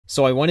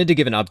So I wanted to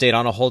give an update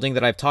on a holding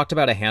that I've talked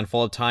about a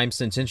handful of times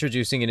since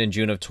introducing it in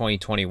June of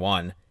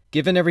 2021.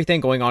 Given everything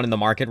going on in the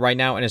market right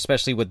now, and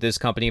especially with this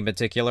company in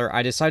particular,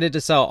 I decided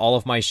to sell all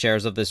of my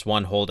shares of this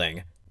one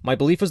holding. My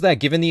belief was that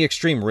given the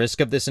extreme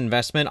risk of this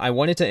investment, I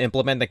wanted to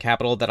implement the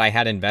capital that I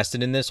had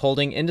invested in this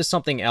holding into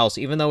something else,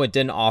 even though it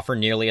didn't offer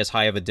nearly as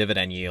high of a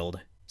dividend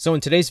yield. So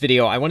in today's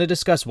video, I want to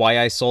discuss why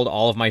I sold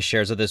all of my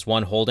shares of this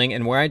one holding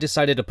and where I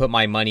decided to put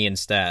my money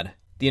instead.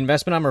 The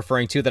investment I'm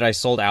referring to that I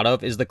sold out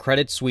of is the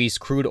Credit Suisse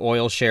Crude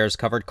Oil Shares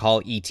Covered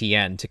Call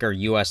ETN, ticker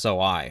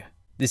USOI.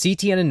 This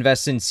ETN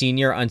invests in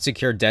senior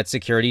unsecured debt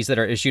securities that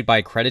are issued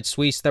by Credit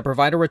Suisse that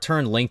provide a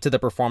return linked to the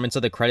performance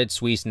of the Credit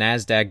Suisse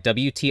Nasdaq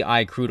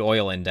WTI Crude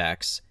Oil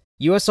Index.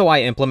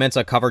 USOI implements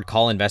a covered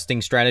call investing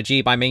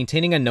strategy by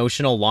maintaining a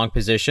notional long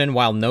position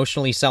while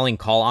notionally selling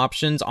call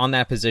options on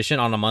that position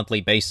on a monthly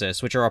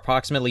basis, which are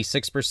approximately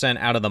 6%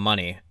 out of the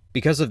money.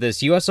 Because of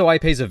this,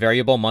 USOI pays a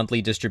variable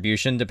monthly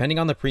distribution depending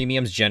on the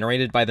premiums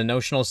generated by the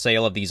notional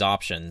sale of these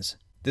options.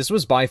 This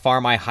was by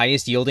far my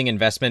highest yielding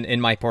investment in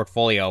my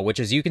portfolio, which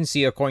as you can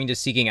see according to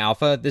Seeking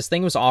Alpha, this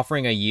thing was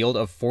offering a yield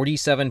of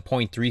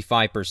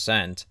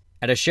 47.35%.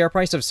 At a share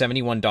price of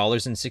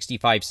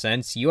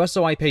 $71.65,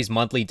 USOI pays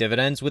monthly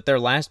dividends, with their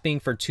last being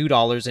for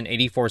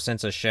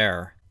 $2.84 a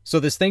share. So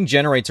this thing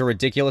generates a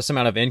ridiculous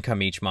amount of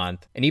income each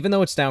month, and even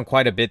though it's down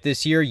quite a bit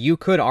this year, you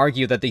could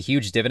argue that the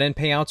huge dividend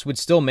payouts would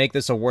still make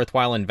this a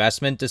worthwhile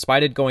investment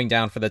despite it going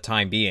down for the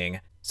time being.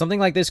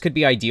 Something like this could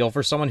be ideal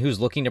for someone who's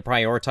looking to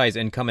prioritize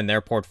income in their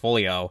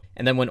portfolio,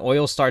 and then when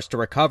oil starts to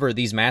recover,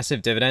 these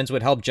massive dividends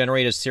would help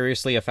generate a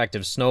seriously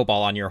effective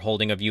snowball on your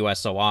holding of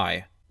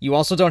USOI. You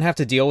also don't have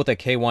to deal with a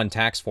K-1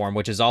 tax form,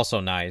 which is also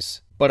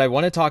nice. But I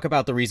want to talk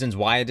about the reasons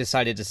why I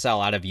decided to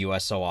sell out of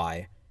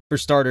USOI. For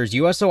starters,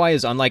 USOI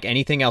is unlike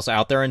anything else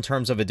out there in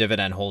terms of a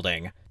dividend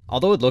holding.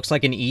 Although it looks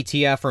like an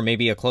ETF or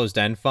maybe a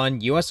closed-end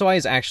fund, USOI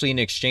is actually an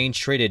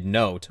exchange-traded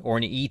note, or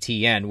an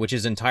ETN, which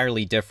is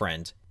entirely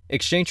different.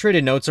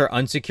 Exchange-traded notes are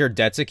unsecured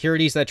debt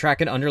securities that track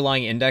an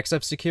underlying index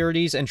of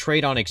securities and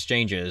trade on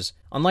exchanges.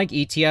 Unlike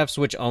ETFs,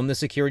 which own the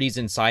securities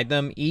inside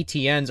them,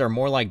 ETNs are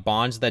more like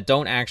bonds that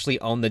don't actually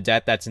own the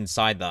debt that's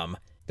inside them.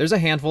 There's a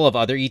handful of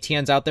other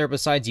ETNs out there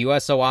besides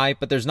USOI,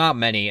 but there's not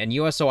many, and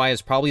USOI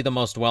is probably the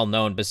most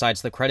well-known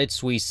besides the Credit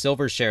Suisse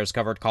Silver Shares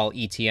Covered Call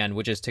ETN,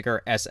 which is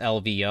ticker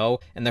SLVO,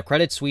 and the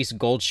Credit Suisse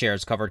Gold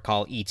Shares Covered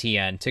Call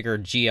ETN, ticker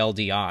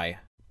GLDI.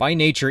 By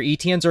nature,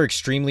 ETNs are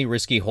extremely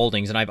risky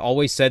holdings, and I've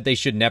always said they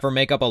should never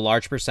make up a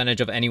large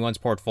percentage of anyone's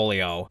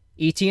portfolio.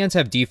 ETNs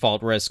have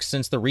default risk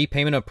since the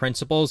repayment of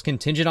principal is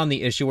contingent on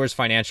the issuer's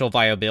financial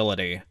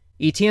viability.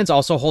 ETNs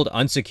also hold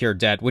unsecured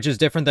debt, which is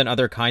different than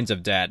other kinds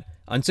of debt.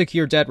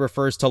 Unsecured debt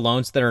refers to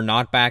loans that are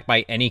not backed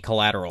by any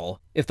collateral.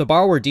 If the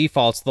borrower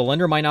defaults, the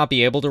lender might not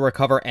be able to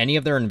recover any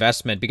of their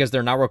investment because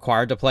they're not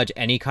required to pledge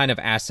any kind of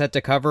asset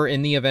to cover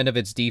in the event of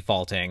its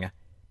defaulting.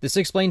 This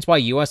explains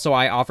why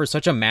USOI offers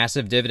such a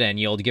massive dividend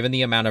yield given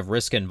the amount of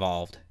risk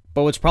involved.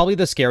 But what's probably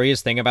the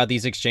scariest thing about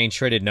these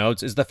exchange-traded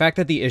notes is the fact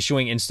that the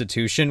issuing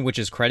institution, which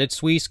is Credit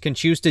Suisse, can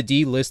choose to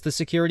delist the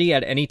security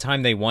at any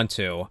time they want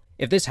to.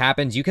 If this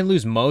happens, you can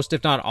lose most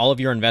if not all of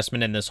your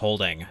investment in this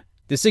holding.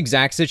 This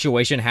exact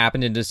situation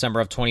happened in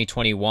December of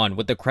 2021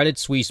 with the Credit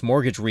Suisse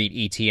Mortgage REIT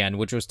ETN,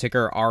 which was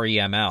ticker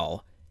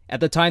REML. At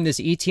the time, this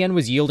ETN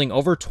was yielding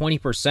over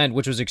 20%,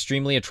 which was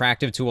extremely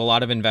attractive to a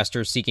lot of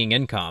investors seeking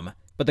income.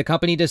 But the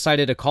company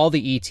decided to call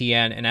the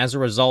ETN, and as a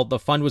result, the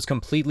fund was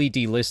completely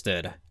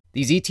delisted.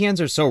 These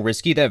ETNs are so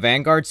risky that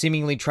Vanguard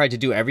seemingly tried to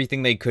do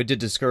everything they could to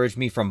discourage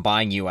me from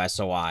buying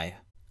USOI.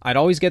 I'd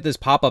always get this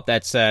pop-up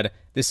that said,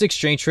 "This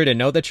exchange-traded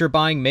note that you're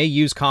buying may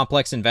use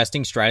complex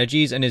investing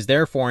strategies and is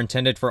therefore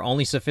intended for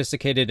only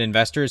sophisticated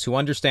investors who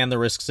understand the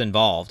risks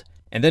involved."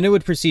 And then it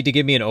would proceed to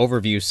give me an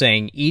overview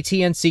saying,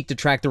 ETNs seek to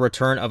track the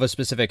return of a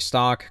specific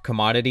stock,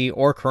 commodity,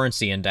 or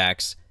currency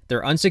index.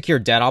 They're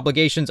unsecured debt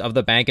obligations of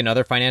the bank and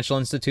other financial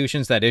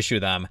institutions that issue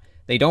them.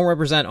 They don't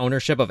represent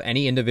ownership of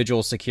any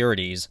individual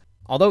securities.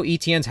 Although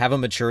ETNs have a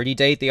maturity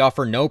date, they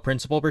offer no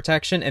principal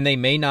protection and they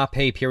may not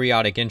pay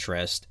periodic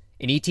interest.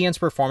 An ETN's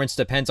performance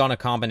depends on a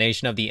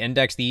combination of the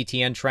index the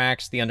ETN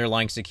tracks, the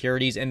underlying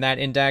securities in that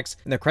index,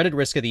 and the credit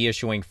risk of the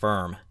issuing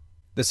firm.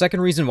 The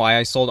second reason why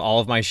I sold all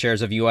of my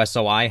shares of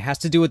USOI has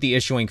to do with the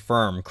issuing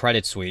firm,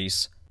 Credit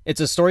Suisse. It's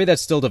a story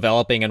that's still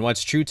developing, and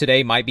what's true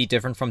today might be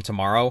different from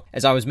tomorrow.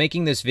 As I was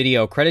making this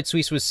video, Credit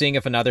Suisse was seeing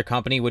if another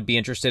company would be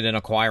interested in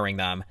acquiring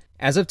them.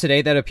 As of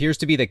today, that appears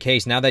to be the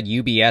case now that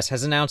UBS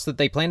has announced that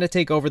they plan to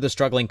take over the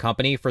struggling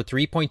company for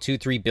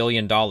 $3.23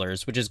 billion,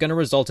 which is going to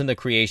result in the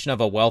creation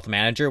of a wealth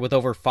manager with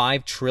over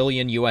 $5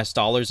 trillion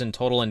in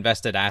total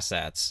invested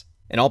assets.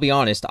 And I'll be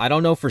honest, I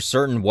don't know for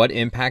certain what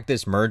impact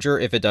this merger,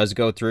 if it does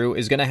go through,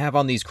 is going to have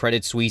on these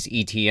Credit Suisse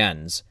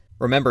ETNs.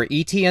 Remember,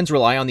 ETNs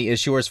rely on the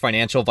issuer's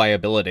financial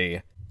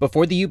viability.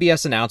 Before the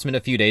UBS announcement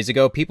a few days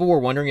ago, people were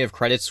wondering if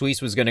Credit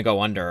Suisse was going to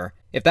go under.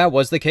 If that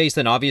was the case,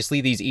 then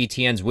obviously these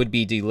ETNs would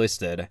be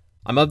delisted.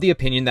 I'm of the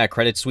opinion that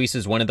Credit Suisse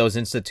is one of those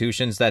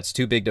institutions that's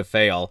too big to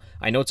fail.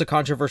 I know it's a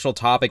controversial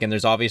topic and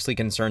there's obviously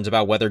concerns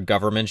about whether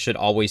governments should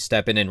always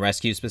step in and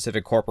rescue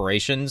specific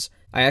corporations.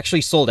 I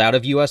actually sold out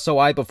of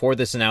USOI before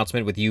this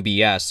announcement with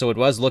UBS, so it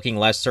was looking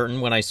less certain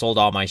when I sold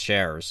all my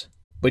shares.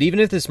 But even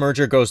if this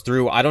merger goes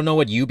through, I don't know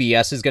what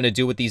UBS is going to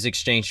do with these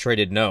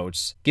exchange-traded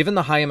notes. Given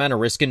the high amount of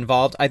risk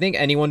involved, I think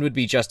anyone would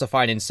be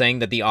justified in saying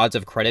that the odds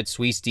of Credit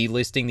Suisse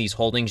delisting these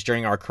holdings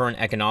during our current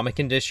economic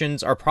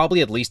conditions are probably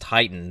at least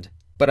heightened.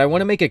 But I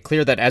want to make it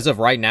clear that as of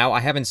right now, I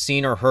haven't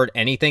seen or heard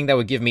anything that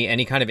would give me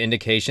any kind of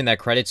indication that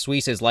Credit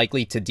Suisse is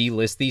likely to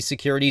delist these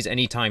securities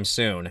anytime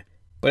soon.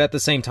 But at the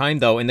same time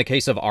though, in the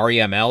case of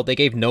REML, they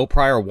gave no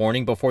prior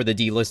warning before the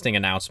delisting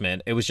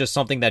announcement. It was just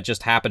something that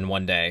just happened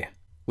one day.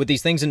 With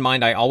these things in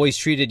mind, I always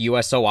treated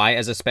USOI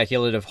as a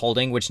speculative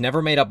holding which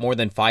never made up more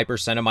than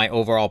 5% of my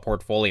overall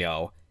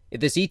portfolio.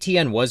 If this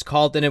ETN was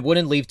called, then it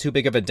wouldn't leave too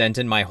big of a dent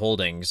in my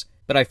holdings.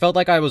 But I felt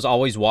like I was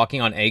always walking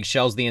on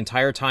eggshells the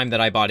entire time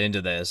that I bought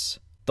into this.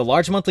 The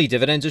large monthly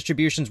dividend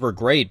distributions were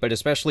great, but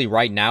especially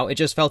right now, it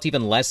just felt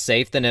even less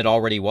safe than it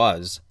already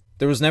was.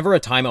 There was never a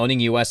time owning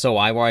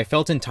USOI where I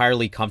felt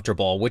entirely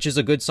comfortable, which is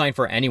a good sign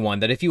for anyone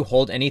that if you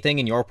hold anything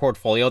in your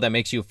portfolio that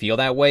makes you feel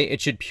that way, it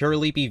should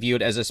purely be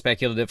viewed as a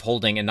speculative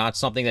holding and not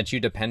something that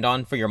you depend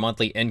on for your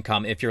monthly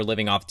income if you're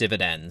living off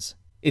dividends.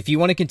 If you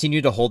want to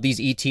continue to hold these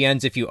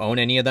ETNs if you own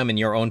any of them in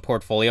your own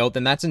portfolio,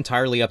 then that's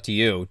entirely up to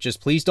you. Just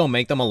please don't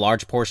make them a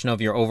large portion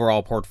of your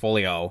overall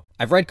portfolio.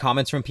 I've read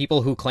comments from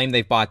people who claim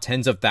they've bought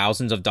tens of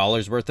thousands of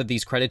dollars worth of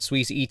these Credit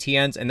Suisse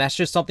ETNs, and that's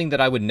just something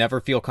that I would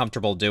never feel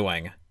comfortable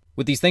doing.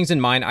 With these things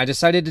in mind, I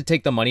decided to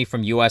take the money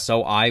from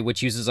USOI,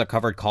 which uses a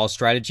covered call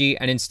strategy,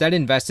 and instead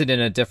invested in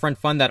a different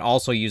fund that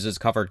also uses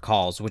covered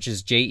calls, which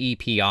is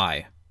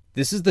JEPI.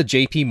 This is the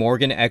JP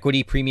Morgan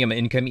Equity Premium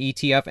Income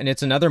ETF, and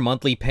it's another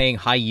monthly paying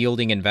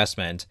high-yielding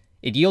investment.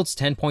 It yields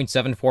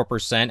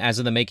 10.74% as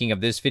of the making of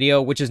this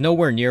video, which is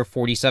nowhere near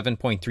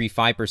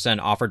 47.35%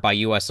 offered by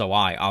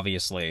USOI,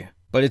 obviously.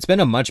 But it's been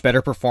a much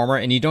better performer,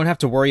 and you don't have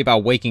to worry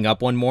about waking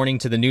up one morning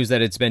to the news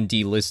that it's been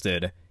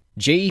delisted.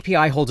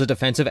 JEPI holds a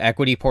defensive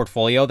equity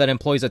portfolio that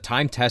employs a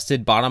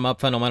time-tested, bottom-up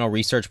fundamental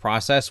research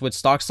process with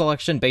stock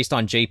selection based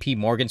on JP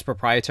Morgan's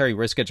proprietary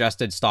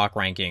risk-adjusted stock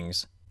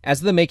rankings. As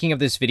of the making of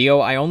this video,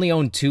 I only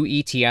own 2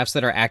 ETFs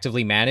that are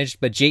actively managed,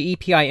 but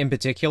JEPI in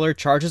particular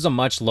charges a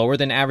much lower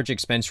than average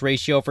expense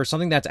ratio for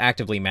something that's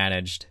actively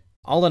managed.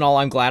 All in all,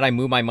 I'm glad I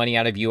moved my money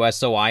out of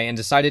USOI and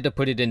decided to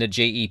put it into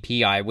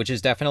JEPI, which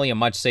is definitely a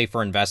much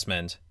safer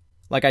investment.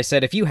 Like I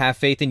said, if you have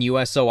faith in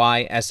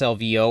USOI,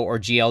 SLVO, or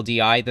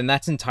GLDI, then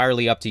that's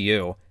entirely up to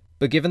you.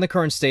 But given the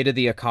current state of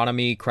the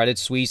economy, Credit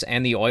Suisse,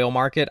 and the oil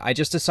market, I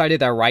just decided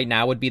that right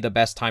now would be the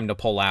best time to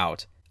pull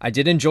out. I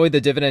did enjoy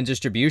the dividend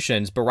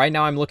distributions, but right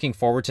now I'm looking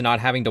forward to not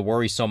having to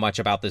worry so much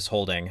about this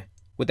holding.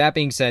 With that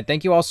being said,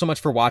 thank you all so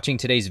much for watching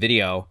today's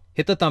video.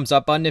 Hit the thumbs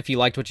up button if you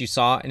liked what you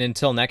saw, and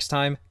until next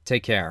time,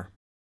 take care.